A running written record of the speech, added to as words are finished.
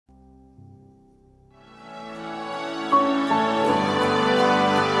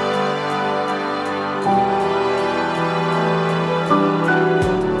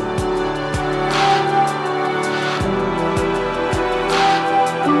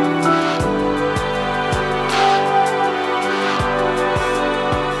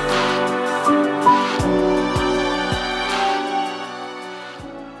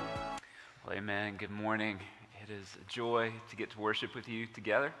get to worship with you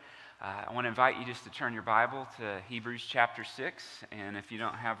together. I want to invite you just to turn your Bible to Hebrews chapter 6, and if you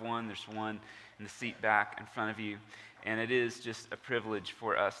don't have one, there's one in the seat back in front of you. And it is just a privilege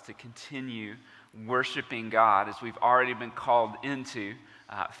for us to continue worshiping God as we've already been called into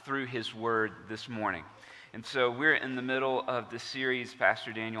through His Word this morning. And so we're in the middle of the series.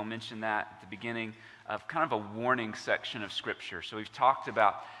 Pastor Daniel mentioned that at the beginning of kind of a warning section of Scripture. So we've talked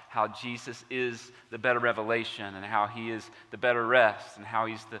about how Jesus is the better revelation and how He is the better rest and how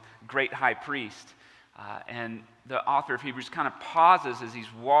He's the great high priest. And the author of Hebrews kind of pauses as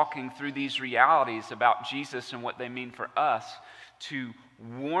he's walking through these realities about Jesus and what they mean for us to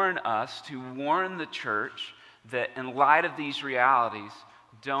warn the church that in light of these realities,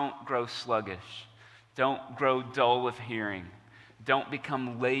 don't grow sluggish. Don't grow dull of hearing. Don't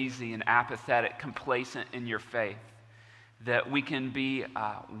become lazy and apathetic, complacent in your faith. That we can be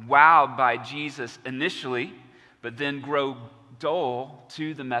wowed by Jesus initially, but then grow dull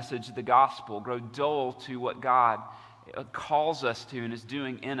to the message of the gospel, grow dull to what God calls us to and is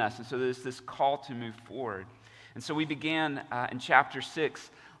doing in us. And so there's this call to move forward. And so we began in chapter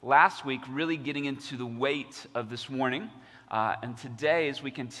 6 last week, really getting into the weight of this warning. And today, as we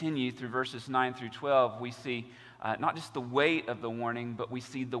continue through verses 9 through 12, we see not just the weight of the warning, but we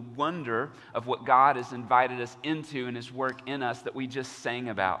see the wonder of what God has invited us into in His work in us that we just sang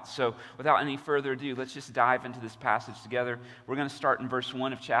about. So without any further ado, let's just dive into this passage together. We're going to start in verse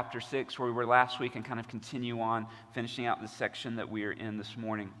 1 of chapter 6, where we were last week, and kind of continue on, finishing out the section that we are in this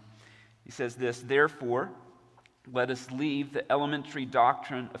morning. He says this, "Therefore, let us leave the elementary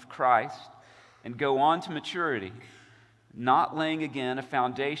doctrine of Christ and go on to maturity, not laying again a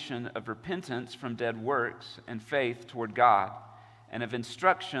foundation of repentance from dead works and faith toward God, and of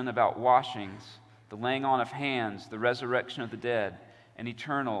instruction about washings, the laying on of hands, the resurrection of the dead, and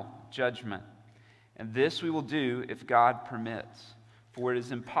eternal judgment. And this we will do if God permits. For it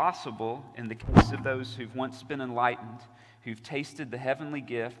is impossible in the case of those who've once been enlightened, who've tasted the heavenly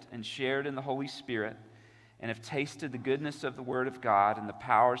gift and shared in the Holy Spirit, and have tasted the goodness of the Word of God and the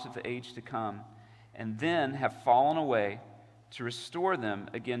powers of the age to come, and then have fallen away, to restore them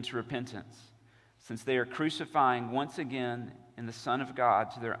again to repentance, since they are crucifying once again in the Son of God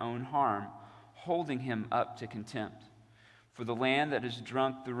to their own harm, holding Him up to contempt. For the land that has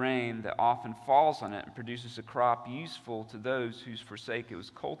drunk the rain that often falls on it and produces a crop useful to those whose for sake it was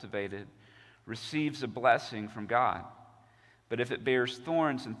cultivated, receives a blessing from God. But if it bears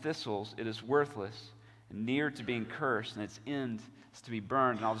thorns and thistles, it is worthless and near to being cursed, and its end is to be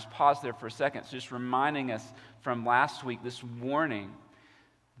burned." And I'll just pause there for a second. It's just reminding us from last week, this warning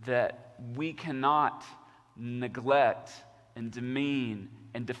that we cannot neglect and demean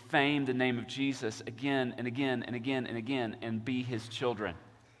and defame the name of Jesus again and again and again and again and be His children.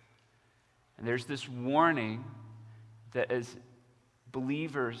 And there's this warning that as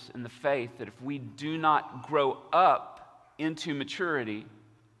believers in the faith, that if we do not grow up into maturity,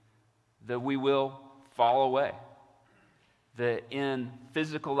 that we will fall away. That in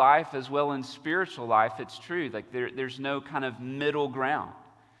physical life as well in spiritual life, it's true. Like there's no kind of middle ground.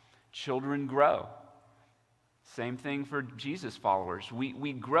 Children grow. Same thing for Jesus followers.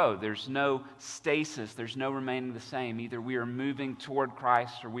 We grow. There's no stasis. There's no remaining the same. Either we are moving toward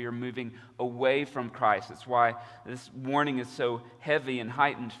Christ or we are moving away from Christ. That's why this warning is so heavy and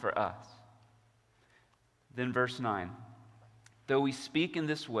heightened for us. Then verse 9. "Though we speak in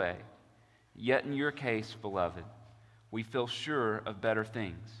this way, yet in your case, beloved, we feel sure of better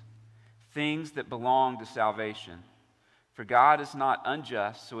things, things that belong to salvation. For God is not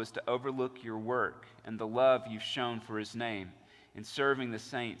unjust so as to overlook your work and the love you've shown for His name in serving the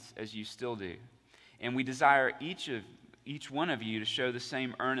saints as you still do. And we desire each one of you to show the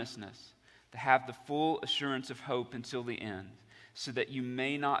same earnestness, to have the full assurance of hope until the end, so that you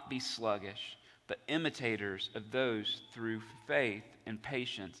may not be sluggish, but imitators of those through faith and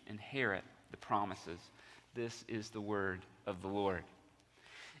patience inherit the promises." This is the word of the Lord.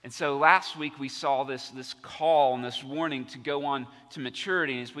 And so last week we saw this call and this warning to go on to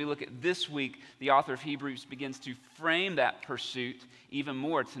maturity. And as we look at this week, the author of Hebrews begins to frame that pursuit even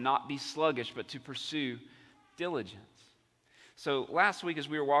more, to not be sluggish, but to pursue diligence. So last week as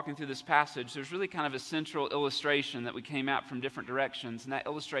we were walking through this passage, there's really kind of a central illustration that we came at from different directions. And that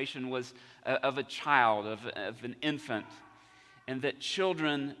illustration was of a child, of an infant, and that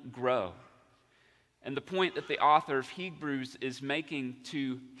children grow. And the point that the author of Hebrews is making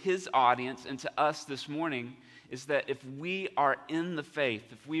to his audience and to us this morning is that if we are in the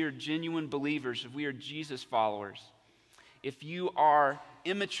faith, if we are genuine believers, if we are Jesus followers, if you are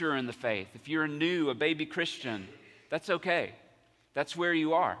immature in the faith, if you're new, a baby Christian, that's okay. That's where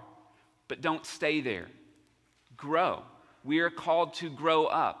you are. But don't stay there. Grow. we are called to grow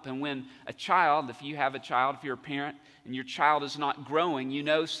up. And when a child, if you have a child, if you're a parent, and your child is not growing, you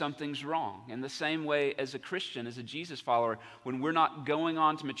know something's wrong. In the same way as a Christian, as a Jesus follower, when we're not going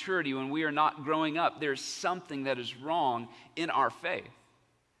on to maturity, when we are not growing up, there's something that is wrong in our faith.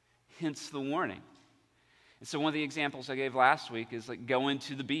 Hence the warning. And so one of the examples I gave last week is like going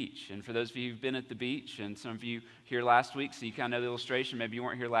to the beach. And for those of you who've been at the beach, and some of you here last week, so you kind of know the illustration, maybe you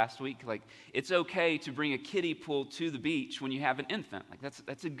weren't here last week, like it's okay to bring a kiddie pool to the beach when you have an infant. Like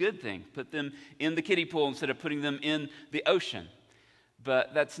that's a good thing. Put them in the kiddie pool instead of putting them in the ocean.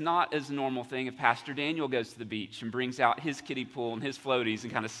 But that's not as normal thing if Pastor Daniel goes to the beach and brings out his kiddie pool and his floaties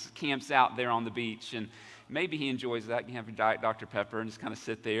and kind of camps out there on the beach. And maybe he enjoys that. You can have your Diet Dr. Pepper and just kind of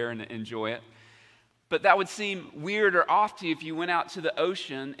sit there and enjoy it. But that would seem weird or off to you if you went out to the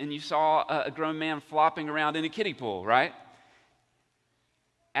ocean and you saw a grown man flopping around in a kiddie pool, right?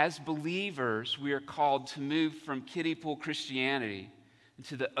 As believers, we are called to move from kiddie pool Christianity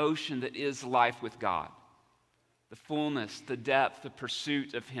into the ocean that is life with God. The fullness, the depth, the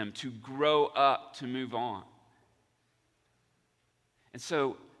pursuit of Him, to grow up, to move on. And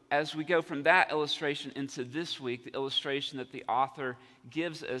so, as we go from that illustration into this week, the illustration that the author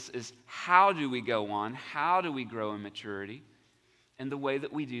gives us is how do we go on? How do we grow in maturity? And the way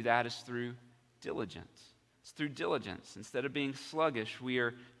that we do that is through diligence. It's through diligence. Instead of being sluggish, we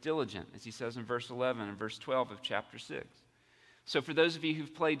are diligent, as he says in verse 11 and verse 12 of chapter 6. So for those of you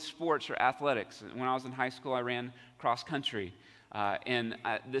who've played sports or athletics, when I was in high school, I ran cross country.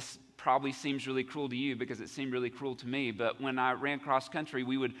 This probably seems really cruel to you because it seemed really cruel to me, but when I ran cross country,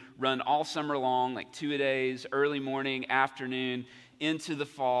 we would run all summer long, like 2-a-days, early morning, afternoon, into the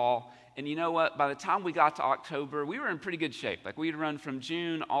fall. And you know what? By the time we got to October, we were in pretty good shape. Like we'd run from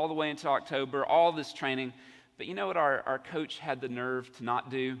June all the way into October, all this training. But you know what our coach had the nerve to not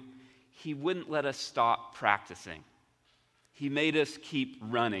do? He wouldn't let us stop practicing. He made us keep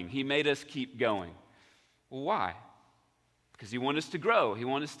running. He made us keep going. Well, why? Because he wanted us to grow. He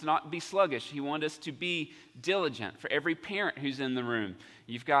wanted us to not be sluggish. He wanted us to be diligent. For every parent who's in the room,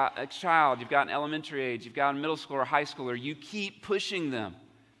 you've got a child, you've got an elementary age, you've got a middle school or high schooler, you keep pushing them.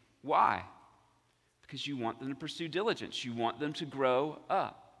 Why? Because you want them to pursue diligence. You want them to grow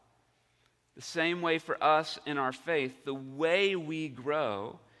up. The same way for us in our faith, the way we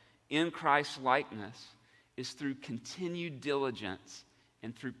grow in Christ's likeness is through continued diligence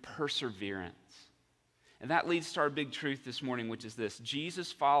and through perseverance. And that leads to our big truth this morning, which is this: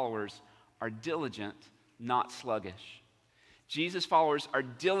 Jesus followers are diligent, not sluggish. Jesus followers are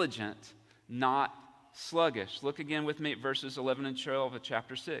diligent, not sluggish. Look again with me at verses 11 and 12 of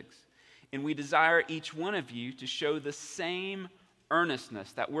chapter 6. And we desire each one of you to show the same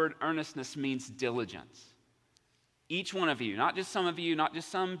earnestness. That word earnestness means diligence. Each one of you, not just some of you, not just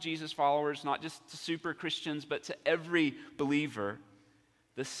some Jesus followers, not just to super Christians, but to every believer,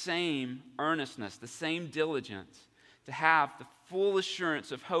 the same earnestness, the same diligence to have the full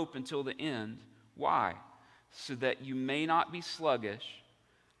assurance of hope until the end. Why? So that you may not be sluggish,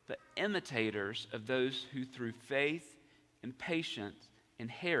 but imitators of those who through faith and patience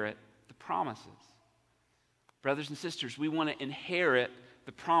inherit the promises. Brothers and sisters, we want to inherit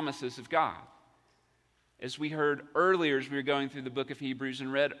the promises of God. As we heard earlier, as we were going through the book of Hebrews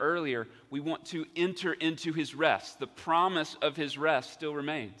and read earlier, we want to enter into His rest. The promise of His rest still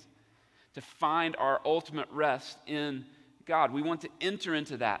remains. To find our ultimate rest in God. We want to enter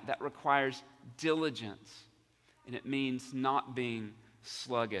into that. That requires diligence. And it means not being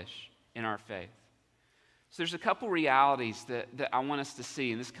sluggish in our faith. So there's a couple realities that I want us to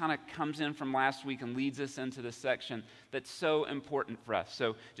see, and this kind of comes in from last week and leads us into this section that's so important for us.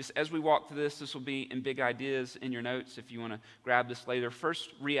 So just as we walk through this will be in big ideas in your notes if you want to grab this later.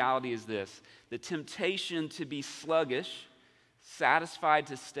 First reality is this: the temptation to be sluggish, satisfied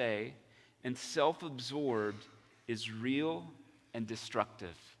to stay, and self-absorbed is real and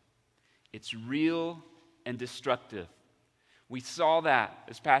destructive. It's real and destructive. We saw that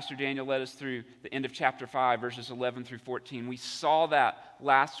as Pastor Daniel led us through the end of chapter 5, verses 11 through 14. We saw that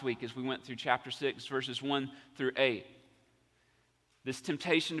last week as we went through chapter 6, verses 1 through 8. This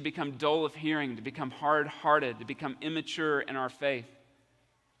temptation to become dull of hearing, to become hard-hearted, to become immature in our faith.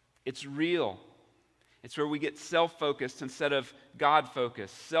 It's real. It's where we get self-focused instead of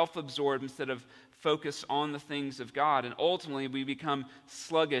God-focused, self-absorbed instead of focus on the things of God. And ultimately, we become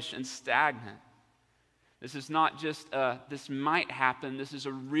sluggish and stagnant. This is not just this might happen. This is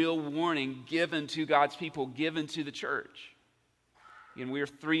a real warning given to God's people, given to the church. Again, we are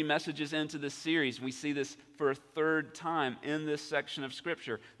 3 messages into this series. We see this for a 3rd time in this section of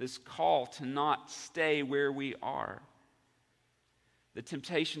Scripture, this call to not stay where we are. The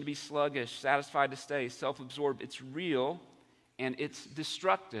temptation to be sluggish, satisfied to stay, self-absorbed, it's real and it's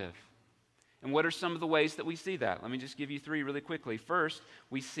destructive. And what are some of the ways that we see that? Let me just give you three really quickly. First,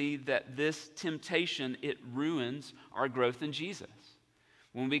 we see that this temptation, it ruins our growth in Jesus.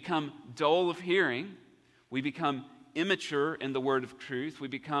 When we become dull of hearing, we become immature in the word of truth, we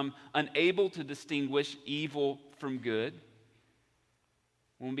become unable to distinguish evil from good.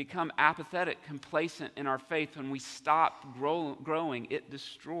 When we become apathetic, complacent in our faith, when we stop growing, it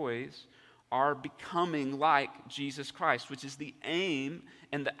destroys our becoming like Jesus Christ, which is the aim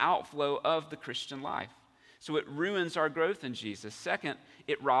and the outflow of the Christian life. So it ruins our growth in Jesus. Second,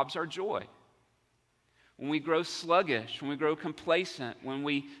 it robs our joy. When we grow sluggish, when we grow complacent, when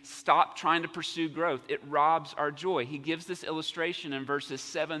we stop trying to pursue growth, it robs our joy. He gives this illustration in verses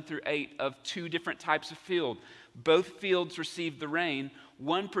 7 through 8 of two different types of field. Both fields receive the rain.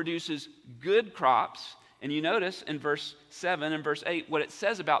 One produces good crops. And you notice in verse 7 and verse 8 what it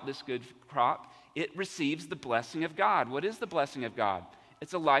says about this good crop. It receives the blessing of God. What is the blessing of God?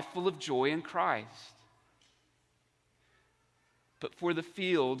 It's a life full of joy in Christ. But for the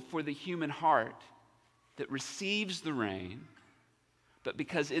field, for the human heart that receives the rain, but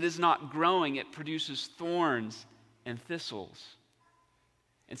because it is not growing, it produces thorns and thistles.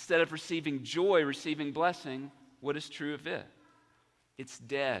 Instead of receiving joy, receiving blessing, what is true of it? It's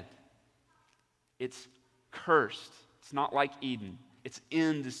dead. It's cursed. It's not like Eden. Its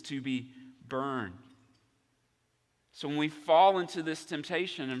end is to be burned. So when we fall into this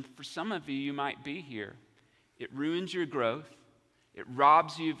temptation, and for some of you, you might be here, it ruins your growth, it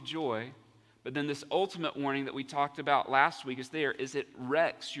robs you of joy, but then this ultimate warning that we talked about last week is it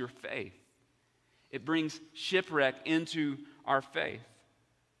wrecks your faith. It brings shipwreck into our faith.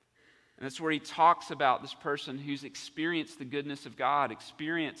 And that's where he talks about this person who's experienced the goodness of God,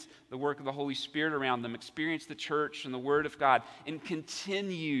 experienced the work of the Holy Spirit around them, experienced the church and the Word of God, and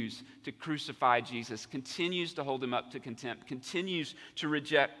continues to crucify Jesus, continues to hold him up to contempt, continues to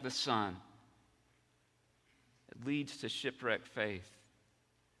reject the Son. It leads to shipwrecked faith.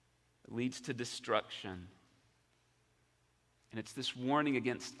 It leads to destruction. And it's this warning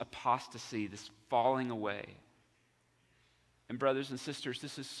against apostasy, this falling away. And brothers and sisters,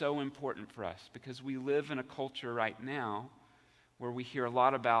 this is so important for us because we live in a culture right now where we hear a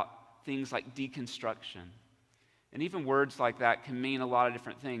lot about things like deconstruction. And even words like that can mean a lot of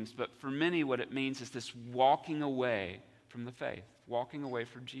different things. But for many, what it means is this walking away from the faith, walking away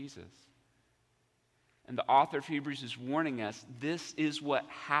from Jesus. And the author of Hebrews is warning us, this is what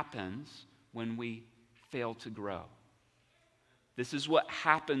happens when we fail to grow. This is what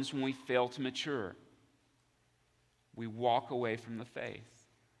happens when we fail to mature. We walk away from the faith.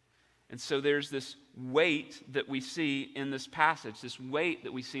 And so there's this weight that we see in this passage, this weight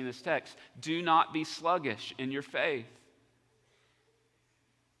that we see in this text. Do not be sluggish in your faith.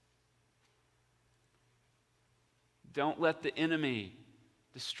 Don't let the enemy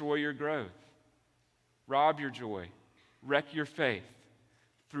destroy your growth, rob your joy, wreck your faith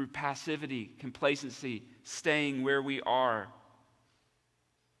through passivity, complacency, staying where we are.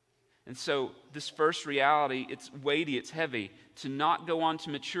 And so this first reality, it's weighty, it's heavy. To not go on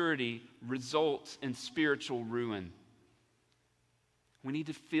to maturity results in spiritual ruin. We need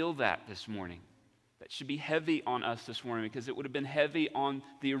to feel that this morning. That should be heavy on us this morning because it would have been heavy on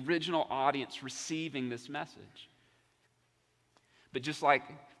the original audience receiving this message. But just like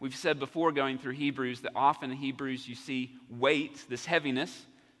we've said before going through Hebrews, that often in Hebrews you see weight, this heaviness.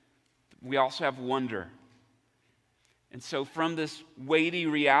 We also have wonder. And so from this weighty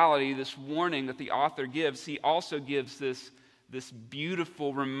reality, this warning that the author gives, he also gives this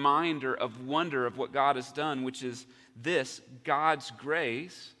beautiful reminder of wonder of what God has done, which is this: God's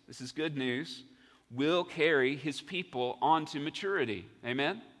grace, this is good news, will carry his people on to maturity.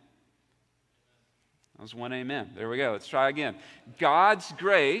 Amen? That was one amen. There we go. Let's try again. God's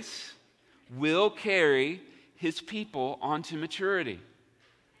grace will carry his people on to maturity.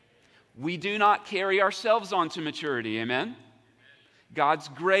 We do not carry ourselves on to maturity, amen? God's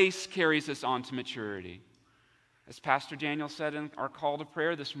grace carries us on to maturity. As Pastor Daniel said in our call to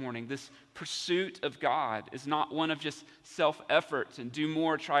prayer this morning, this pursuit of God is not one of just self-effort and do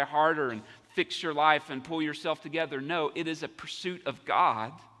more, try harder, and fix your life and pull yourself together. No, it is a pursuit of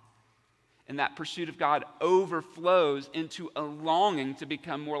God, and that pursuit of God overflows into a longing to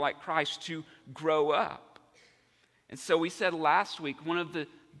become more like Christ, to grow up. And so we said last week, one of the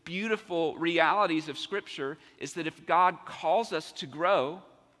beautiful realities of Scripture is that if God calls us to grow,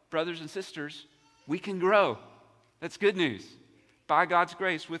 brothers and sisters, we can grow. That's good news. By God's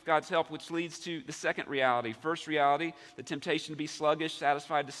grace, with God's help, which leads to the second reality. First reality, the temptation to be sluggish,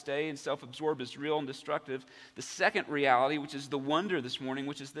 satisfied to stay, and self-absorbed is real and destructive. The second reality, which is the wonder this morning,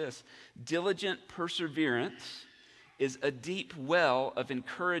 which is this: diligent perseverance is a deep well of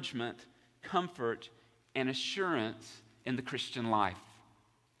encouragement, comfort, and assurance in the Christian life.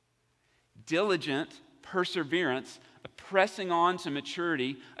 Diligent perseverance, a pressing on to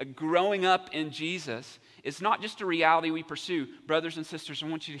maturity, a growing up in Jesus, is not just a reality we pursue. Brothers and sisters, I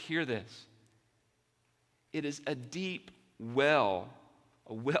want you to hear this. It is a deep well,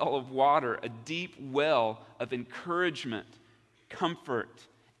 a well of water, a deep well of encouragement, comfort,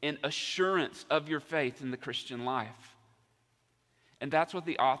 and assurance of your faith in the Christian life. And that's what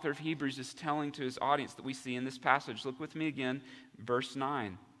the author of Hebrews is telling to his audience that we see in this passage. Look with me again, verse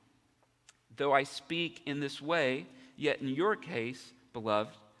 9. Though I speak in this way, yet in your case,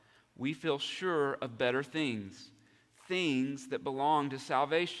 beloved, we feel sure of better things, things that belong to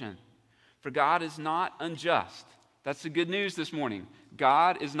salvation. For God is not unjust. That's the good news this morning.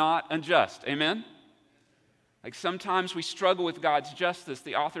 God is not unjust. Amen? Like sometimes we struggle with God's justice.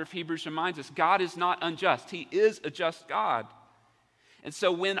 The author of Hebrews reminds us, God is not unjust. He is a just God. And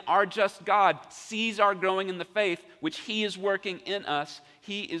so when our just God sees our growing in the faith, which He is working in us,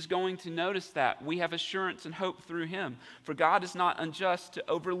 He is going to notice that. We have assurance and hope through Him. For God is not unjust to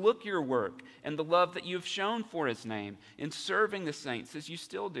overlook your work and the love that you have shown for His name in serving the saints as you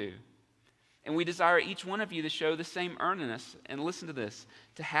still do. And we desire each one of you to show the same earnestness, and listen to this,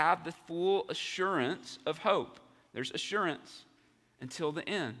 to have the full assurance of hope. There's assurance until the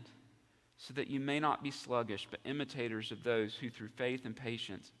end, so that you may not be sluggish, but imitators of those who through faith and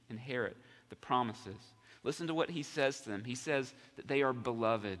patience inherit the promises. Listen to what he says to them. He says that they are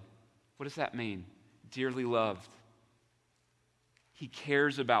beloved. What does that mean? Dearly loved. He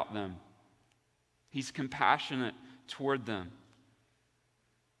cares about them. He's compassionate toward them.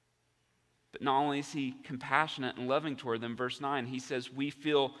 But not only is he compassionate and loving toward them, verse 9, he says, we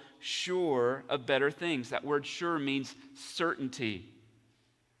feel sure of better things. That word sure means certainty.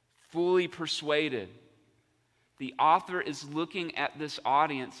 Fully persuaded. The author is looking at this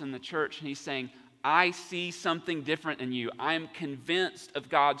audience in the church and he's saying, I see something different in you. I am convinced of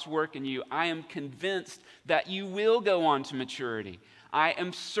God's work in you. I am convinced that you will go on to maturity. I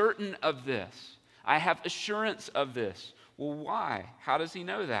am certain of this. I have assurance of this. Well, why? How does he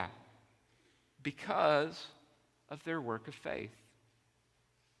know that? Because of their work of faith.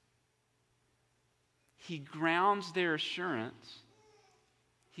 He grounds their assurance,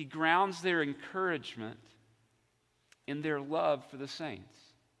 he grounds their encouragement in their love for the saints,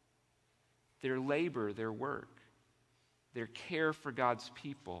 their labor, their work, their care for God's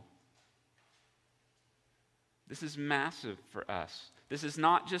people. This is massive for us. This is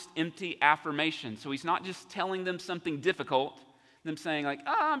not just empty affirmation. So he's not just telling them something difficult, them saying like,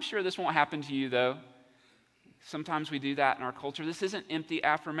 I'm sure this won't happen to you though. Sometimes we do that in our culture. This isn't empty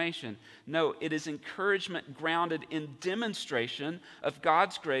affirmation. No, it is encouragement grounded in demonstration of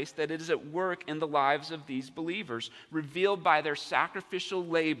God's grace that it is at work in the lives of these believers, revealed by their sacrificial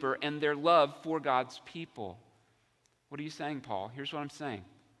labor and their love for God's people. What are you saying, Paul? Here's what I'm saying.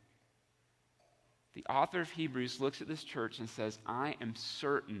 The author of Hebrews looks at this church and says, I am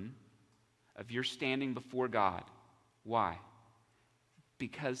certain of your standing before God. Why?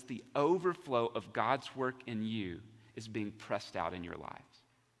 Because the overflow of God's work in you is being pressed out in your lives.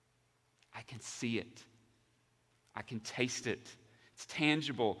 I can see it. I can taste it. It's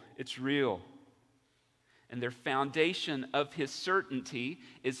tangible. It's real. And their foundation of his certainty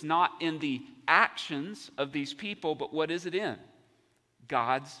is not in the actions of these people, but what is it in?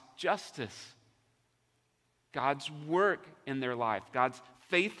 God's justice. God's work in their life. God's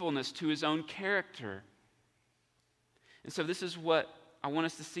faithfulness to his own character. And so this is what I want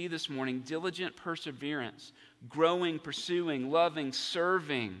us to see this morning: diligent perseverance, growing, pursuing, loving,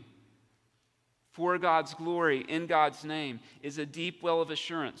 serving for God's glory in God's name is a deep well of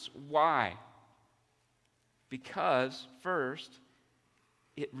assurance. Why? Because, first,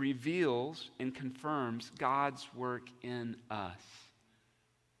 it reveals and confirms God's work in us.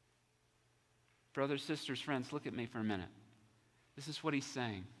 Brothers, sisters, friends, look at me for a minute. This is what he's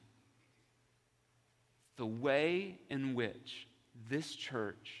saying. The way in which this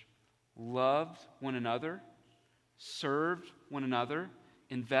church loved one another, served one another,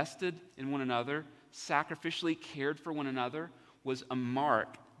 invested in one another, sacrificially cared for one another, was a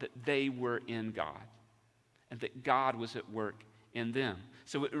mark that they were in God and that God was at work in them.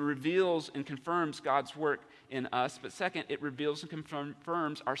 So it reveals and confirms God's work in us, but second, it reveals and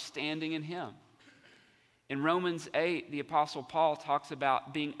confirms our standing in him. In Romans 8, the Apostle Paul talks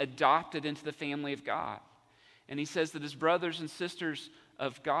about being adopted into the family of God. And he says that as brothers and sisters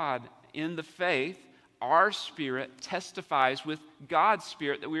of God in the faith, our spirit testifies with God's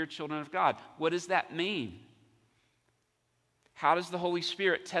spirit that we are children of God. What does that mean? How does the Holy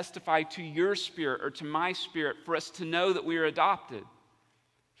Spirit testify to your spirit or to my spirit for us to know that we are adopted?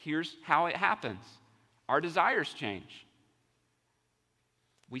 Here's how it happens. Our desires change.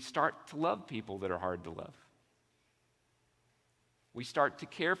 We start to love people that are hard to love. We start to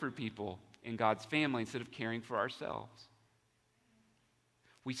care for people in God's family instead of caring for ourselves.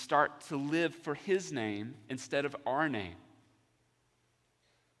 We start to live for His name instead of our name.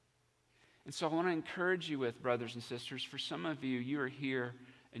 And so I want to encourage you with, brothers and sisters, for some of you, you are here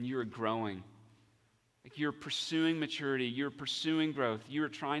and you are growing. Like you're pursuing maturity, you're pursuing growth, you're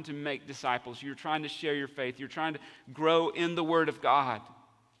trying to make disciples, you're trying to share your faith, you're trying to grow in the Word of God.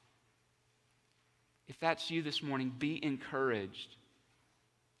 If that's you this morning, be encouraged.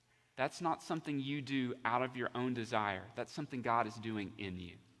 That's not something you do out of your own desire. That's something God is doing in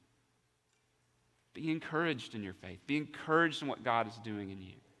you. Be encouraged in your faith. Be encouraged in what God is doing in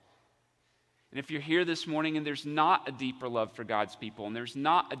you. And if you're here this morning and there's not a deeper love for God's people, and there's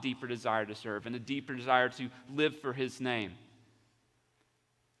not a deeper desire to serve, and a deeper desire to live for His name,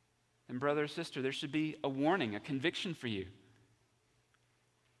 then brother or sister, there should be a warning, a conviction for you.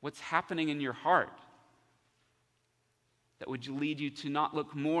 What's happening in your heart that would lead you to not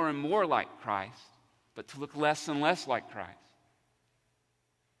look more and more like Christ, but to look less and less like Christ?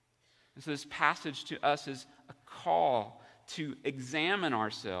 And so this passage to us is a call to examine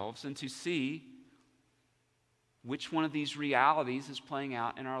ourselves and to see which one of these realities is playing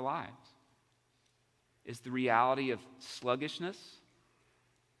out in our lives. Is the reality of sluggishness,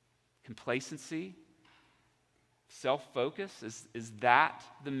 complacency, self-focus, is that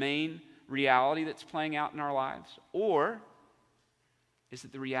the main reality that's playing out in our lives? Or is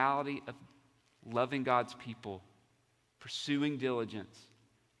it the reality of loving God's people, pursuing diligence,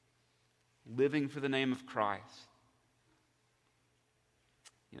 living for the name of Christ?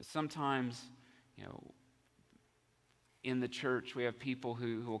 Sometimes, in the church, we have people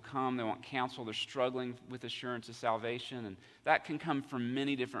who will come, they want counsel, they're struggling with assurance of salvation, and that can come from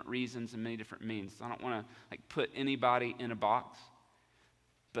many different reasons and many different means. I don't want to put anybody in a box,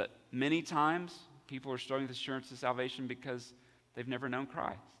 but many times people are struggling with assurance of salvation because they've never known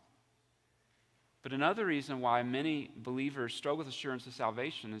Christ. But another reason why many believers struggle with assurance of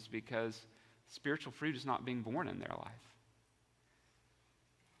salvation is because spiritual fruit is not being born in their life.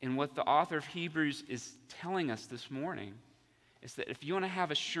 And what the author of Hebrews is telling us this morning is that if you want to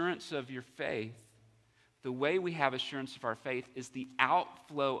have assurance of your faith, the way we have assurance of our faith is the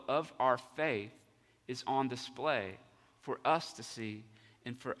outflow of our faith is on display for us to see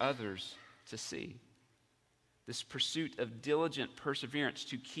and for others to see. This pursuit of diligent perseverance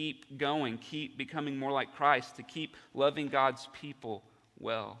to keep going, keep becoming more like Christ, to keep loving God's people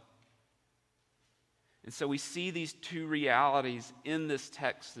well. And so we see these two realities in this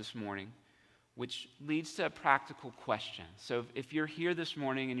text this morning, which leads to a practical question. So if you're here this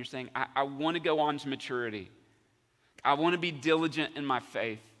morning and you're saying, I want to go on to maturity. I want to be diligent in my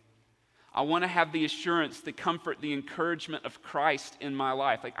faith. I want to have the assurance, the comfort, the encouragement of Christ in my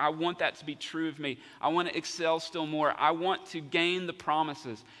life. I want that to be true of me. I want to excel still more. I want to gain the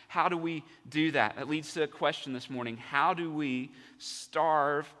promises. How do we do that? That leads to a question this morning. How do we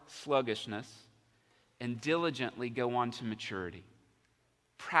starve sluggishness and diligently go on to maturity?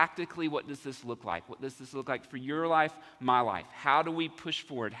 Practically, what does this look like? What does this look like for your life, my life? How do we push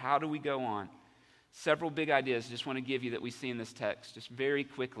forward? How do we go on? Several big ideas I just want to give you that we see in this text, just very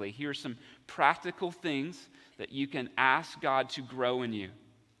quickly. Here are some practical things that you can ask God to grow in you.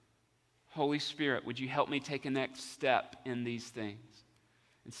 Holy Spirit, would you help me take a next step in these things?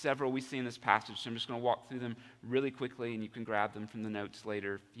 And several we see in this passage, so I'm just going to walk through them really quickly, and you can grab them from the notes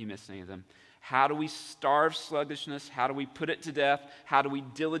later if you miss any of them. How do we starve sluggishness? How do we put it to death? How do we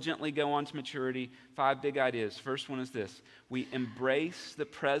diligently go on to maturity? 5 big ideas. First one is this. We embrace the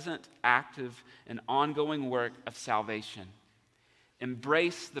present, active, and ongoing work of salvation.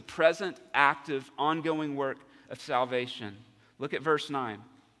 Embrace the present, active, ongoing work of salvation. Look at verse 9.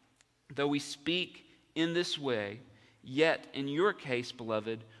 Though we speak in this way, yet in your case,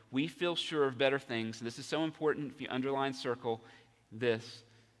 beloved, we feel sure of better things. And this is so important if you underline, circle this.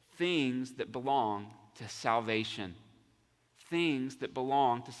 Things that belong to salvation. Things that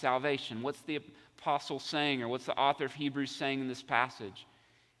belong to salvation. What's the apostle saying, or what's the author of Hebrews saying in this passage?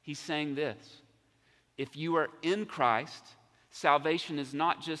 He's saying this. If you are in Christ, salvation is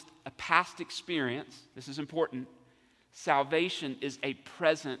not just a past experience. This is important. Salvation is a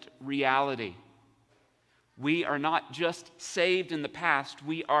present reality. We are not just saved in the past,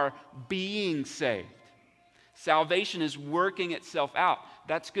 we are being saved. Salvation is working itself out.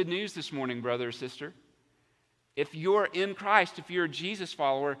 That's good news this morning, brother or sister. If you're in Christ, if you're a Jesus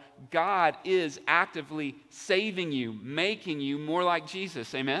follower, God is actively saving you, making you more like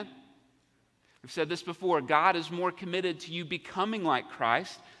Jesus. Amen? I've said this before. God is more committed to you becoming like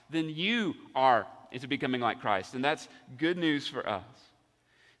Christ than you are into becoming like Christ. And that's good news for us.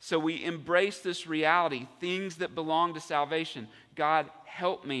 So we embrace this reality, things that belong to salvation. God,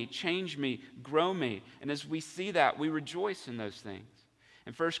 help me, change me, grow me. And as we see that, we rejoice in those things.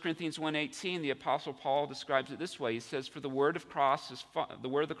 In 1 Corinthians 1:18, the Apostle Paul describes it this way. He says, "For the word of the cross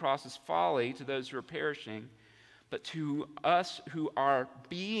is folly to those who are perishing, but to us who are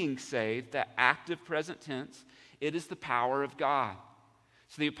being saved," that active present tense, "it is the power of God."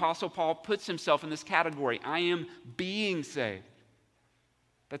 So the Apostle Paul puts himself in this category. I am being saved.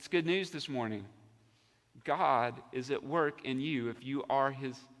 That's good news this morning. God is at work in you if you are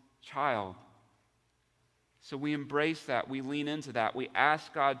his child. So we embrace that. We lean into that. We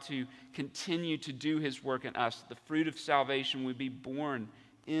ask God to continue to do his work in us. The fruit of salvation would be born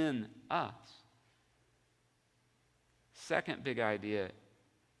in us. Second big idea,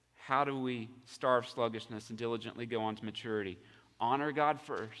 how do we starve sluggishness and diligently go on to maturity? Honor God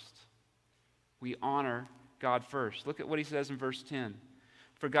first. We honor God first. Look at what he says in verse 10.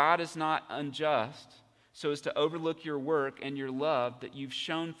 "For God is not unjust so as to overlook your work and your love that you've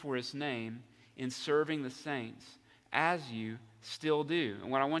shown for his name in serving the saints, as you still do."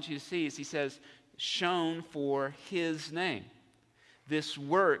 And what I want you to see is he says, shown for his name. This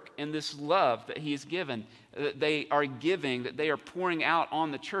work and this love that he has given, that they are giving, that they are pouring out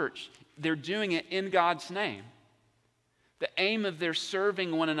on the church, they're doing it in God's name. The aim of their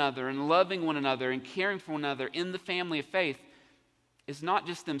serving one another and loving one another and caring for one another in the family of faith is not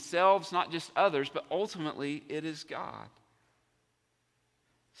just themselves, not just others, but ultimately it is God.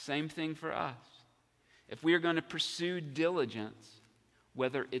 Same thing for us. If we are going to pursue diligence,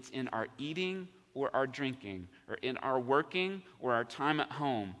 whether it's in our eating or our drinking, or in our working or our time at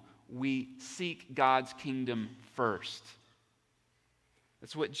home, we seek God's kingdom first.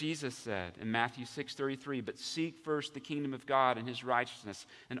 That's what Jesus said in Matthew 6:33, "But seek first the kingdom of God and his righteousness,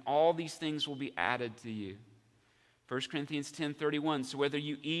 and all these things will be added to you." 1 Corinthians 10:31, "So whether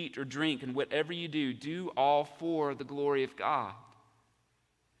you eat or drink and whatever you do, do all for the glory of God."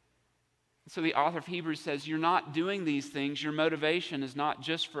 So the author of Hebrews says, you're not doing these things. Your motivation is not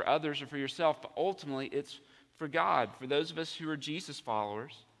just for others or for yourself, but ultimately it's for God. For those of us who are Jesus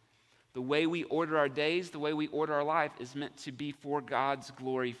followers, the way we order our days, the way we order our life is meant to be for God's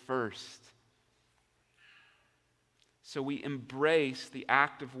glory first. So we embrace the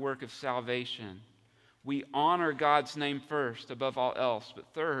active work of salvation. We honor God's name first above all else.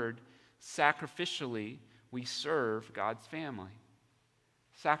 But third, sacrificially, we serve God's family.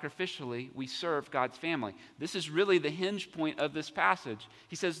 Sacrificially, we serve God's family. This is really the hinge point of this passage.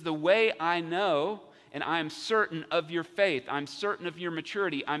 He says, "The way I know and I am certain of your faith, I'm certain of your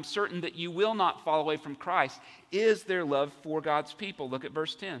maturity, I'm certain that you will not fall away from Christ, is their love for God's people." Look at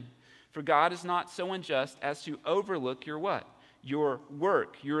verse 10. "For God is not so unjust as to overlook your" what? "Your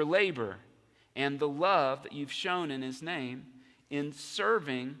work, your labor, and the love that you've shown in his name in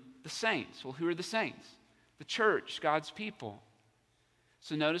serving the saints." Well, who are the saints? The church, God's people.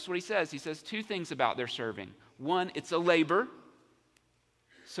 So notice what he says. He says two things about their serving. One, it's a labor.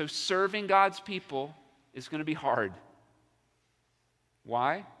 So serving God's people is going to be hard.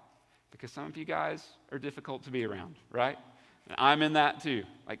 Why? Because some of you guys are difficult to be around, right? And I'm in that too.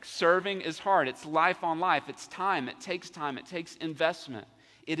 Like, serving is hard. It's life on life. It's time. It takes investment.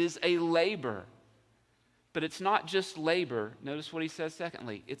 It is a labor. But it's not just labor. Notice what he says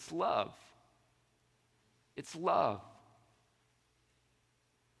secondly. It's love. It's love.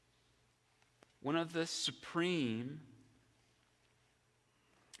 One of the supreme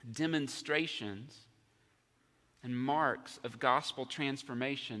demonstrations and marks of gospel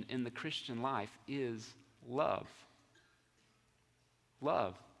transformation in the Christian life is love.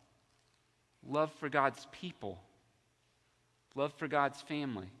 Love. Love for God's people. Love for God's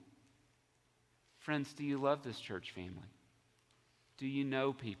family. Friends, do you love this church family? Do you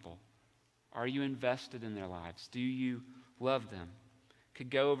know people? Are you invested in their lives? Do you love them? Could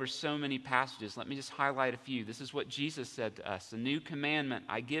go over so many passages. Let me just highlight a few. This is what Jesus said to us. "A new commandment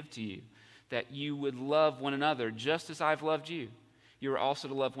I give to you, that you would love one another just as I've loved you. You are also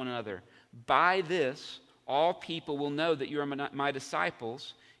to love one another. By this, all people will know that you are my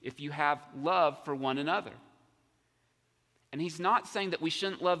disciples if you have love for one another." And he's not saying that we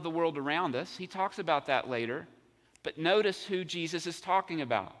shouldn't love the world around us. He talks about that later. But notice who Jesus is talking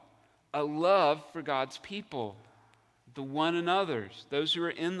about. A love for God's people. The one another's, those who are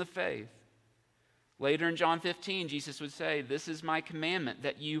in the faith. Later in John 15, Jesus would say, "This is my commandment,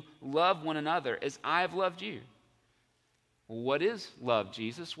 that you love one another as I have loved you." Well, what is love,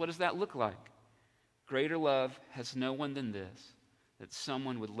 Jesus? What does that look like? Greater love has no one than this, that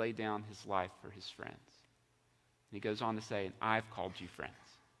someone would lay down his life for his friends. And he goes on to say, and I've called you friends.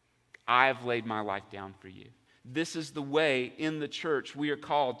 I've laid my life down for you. This is the way in the church we are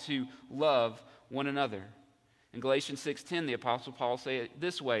called to love one another. In Galatians 6:10, the Apostle Paul says it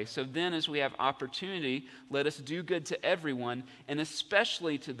this way, so then as we have opportunity, let us do good to everyone, and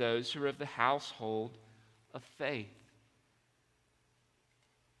especially to those who are of the household of faith.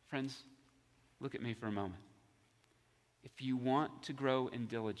 Friends, look at me for a moment. If you want to grow in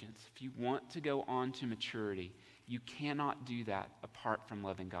diligence, if you want to go on to maturity, you cannot do that apart from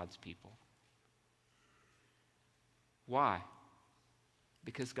loving God's people. Why?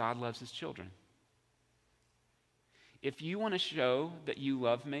 Because God loves his children. If you want to show that you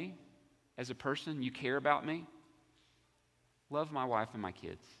love me as a person, you care about me, love my wife and my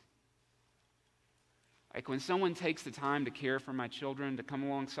kids. Like when someone takes the time to care for my children, to come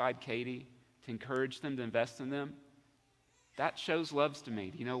alongside Katie, to encourage them, to invest in them, that shows love to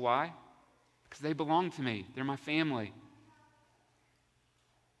me. Do you know why? Because they belong to me. They're my family.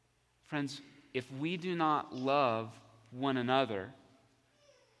 Friends, if we do not love one another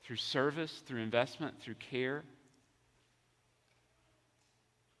through service, through investment, through care,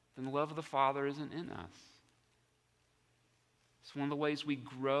 then the love of the Father isn't in us. It's one of the ways we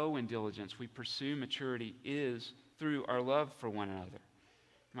grow in diligence, we pursue maturity, is through our love for one another.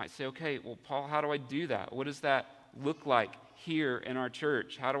 You might say, okay, well, Paul, how do I do that? What does that look like here in our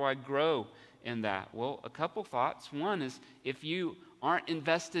church? How do I grow in that? Well, a couple thoughts. One is, if you aren't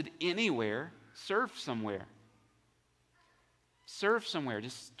invested anywhere, serve somewhere. Serve somewhere.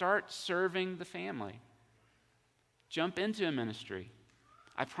 Just start serving the family. Jump into a ministry.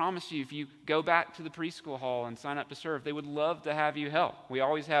 I promise you, if you go back to the preschool hall and sign up to serve, they would love to have you help. We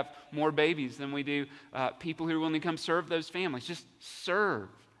always have more babies than we do people who are willing to come serve those families. Just serve.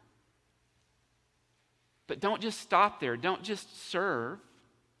 But don't just stop there. Don't just serve.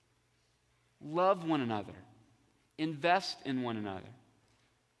 Love one another. Invest in one another.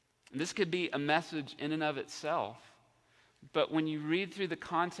 And this could be a message in and of itself. But when you read through the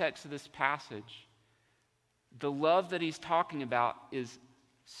context of this passage, the love that he's talking about is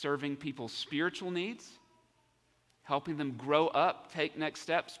serving people's spiritual needs, helping them grow up, take next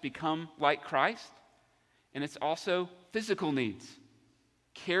steps, become like Christ. And it's also physical needs,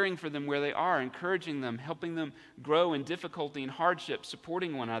 caring for them where they are, encouraging them, helping them grow in difficulty and hardship,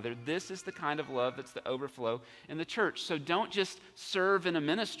 supporting one another. This is the kind of love that's the overflow in the church. So don't just serve in a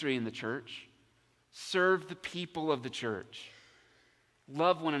ministry in the church. Serve the people of the church.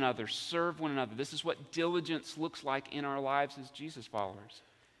 Love one another. Serve one another. This is what diligence looks like in our lives as Jesus followers.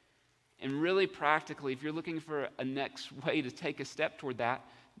 And really practically, if you're looking for a next way to take a step toward that,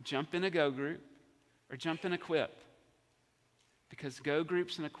 jump in a Go group or jump in Equip. Because Go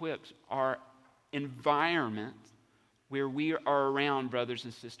groups and Equips are environment where we are around brothers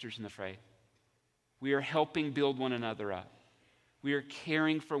and sisters in the faith. We are helping build one another up. We are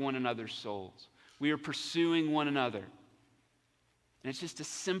caring for one another's souls. We are pursuing one another. And it's just a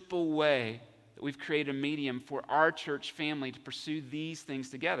simple way that we've created a medium for our church family to pursue these things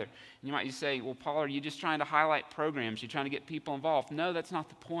together. And you might say, well, Paul, are you just trying to highlight programs? You're trying to get people involved? No, that's not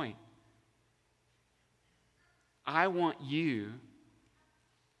the point. I want you,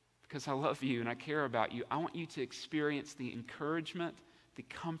 because I love you and I care about you, I want you to experience the encouragement, the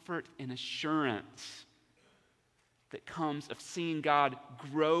comfort, and assurance that comes of seeing God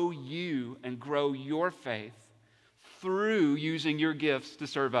grow you and grow your faith through using your gifts to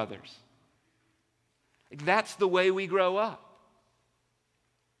serve others. That's the way we grow up.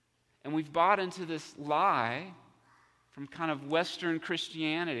 And we've bought into this lie from kind of Western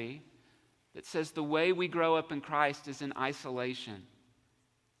Christianity that says the way we grow up in Christ is in isolation.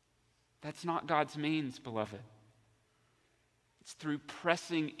 That's not God's means, beloved. It's through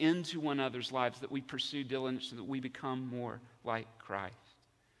pressing into one another's lives that we pursue diligence so that we become more like Christ.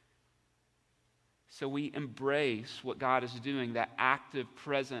 So we embrace what God is doing, that active,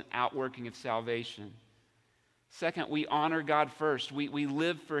 present outworking of salvation. Second, we honor God first. We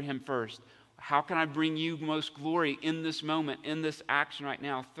live for him first. How can I bring you most glory in this moment, in this action right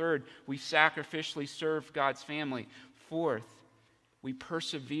now? Third, we sacrificially serve God's family. Fourth, we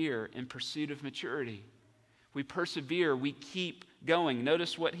persevere in pursuit of maturity. We persevere, we keep going.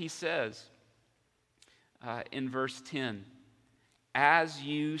 Notice what he says in verse 10. As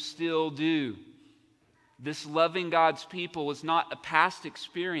you still do. This loving God's people is not a past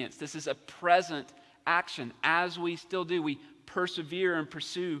experience. This is a present action. As we still do, we persevere and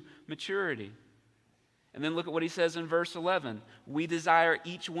pursue maturity. And then look at what he says in verse 11. We desire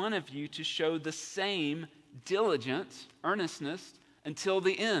each one of you to show the same diligence, earnestness, until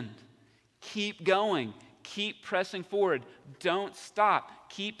the end. Keep going. Keep pressing forward. Don't stop.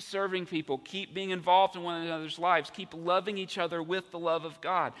 Keep serving people. Keep being involved in one another's lives. Keep loving each other with the love of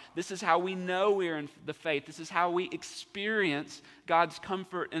God. This is how we know we're in the faith. This is how we experience God's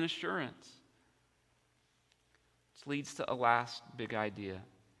comfort and assurance. This leads to a last big idea.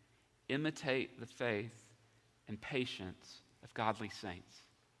 Imitate the faith and patience of godly saints.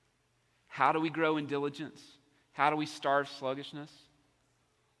 How do we grow in diligence? How do we starve sluggishness?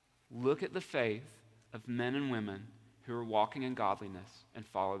 Look at the faith of men and women who are walking in godliness and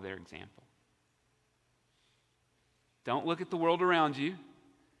follow their example. Don't look at the world around you.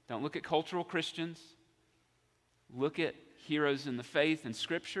 Don't look at cultural Christians. Look at heroes in the faith and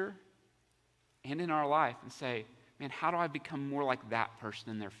Scripture and in our life and say, man, how do I become more like that person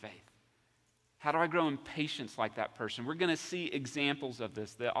in their faith? How do I grow in patience like that person? We're going to see examples of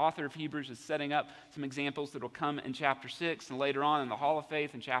this. The author of Hebrews is setting up some examples that will come in chapter 6 and later on in the Hall of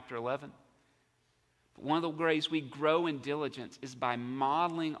Faith in chapter 11. But one of the ways we grow in diligence is by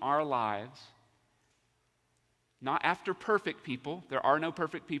modeling our lives not after perfect people. There are no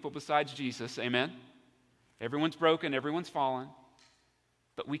perfect people besides Jesus, amen? Everyone's broken, everyone's fallen.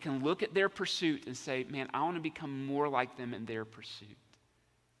 But we can look at their pursuit and say, man, I want to become more like them in their pursuit.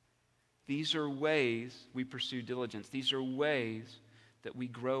 These are ways we pursue diligence. These are ways that we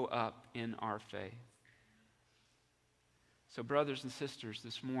grow up in our faith. So, brothers and sisters,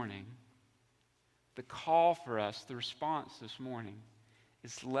 this morning, the call for us, the response this morning,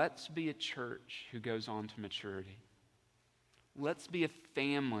 is let's be a church who goes on to maturity. Let's be a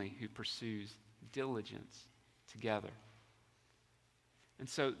family who pursues diligence together. And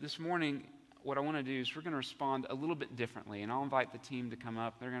so this morning, what I want to do is we're going to respond a little bit differently, and I'll invite the team to come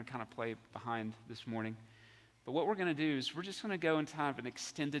up. They're going to kind of play behind this morning. But what we're going to do is we're just going to go into kind of an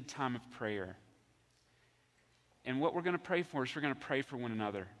extended time of prayer. And what we're going to pray for is we're going to pray for one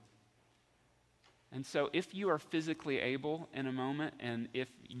another. And so if you are physically able in a moment, and if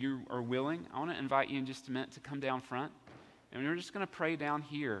you are willing, I want to invite you in just a minute to come down front. And we're just going to pray down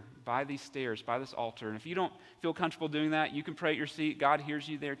here by these stairs, by this altar. And if you don't feel comfortable doing that, you can pray at your seat. God hears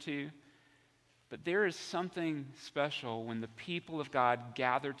you there too. But there is something special when the people of God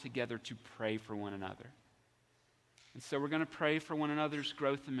gather together to pray for one another. And so we're going to pray for one another's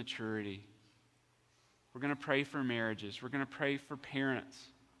growth and maturity. We're going to pray for marriages. We're going to pray for parents.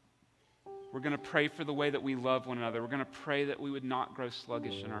 We're going to pray for the way that we love one another. We're going to pray that we would not grow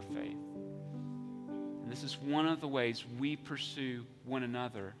sluggish in our faith. And this is one of the ways we pursue one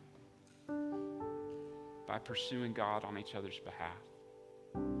another, by pursuing God on each other's behalf.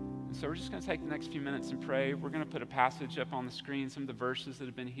 And so we're just going to take the next few minutes and pray. We're going to put a passage up on the screen, some of the verses that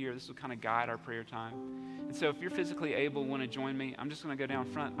have been here. This will kind of guide our prayer time. And so if you're physically able, want to join me, I'm just going to go down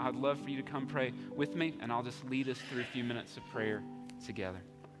front. I'd love for you to come pray with me, and I'll just lead us through a few minutes of prayer together.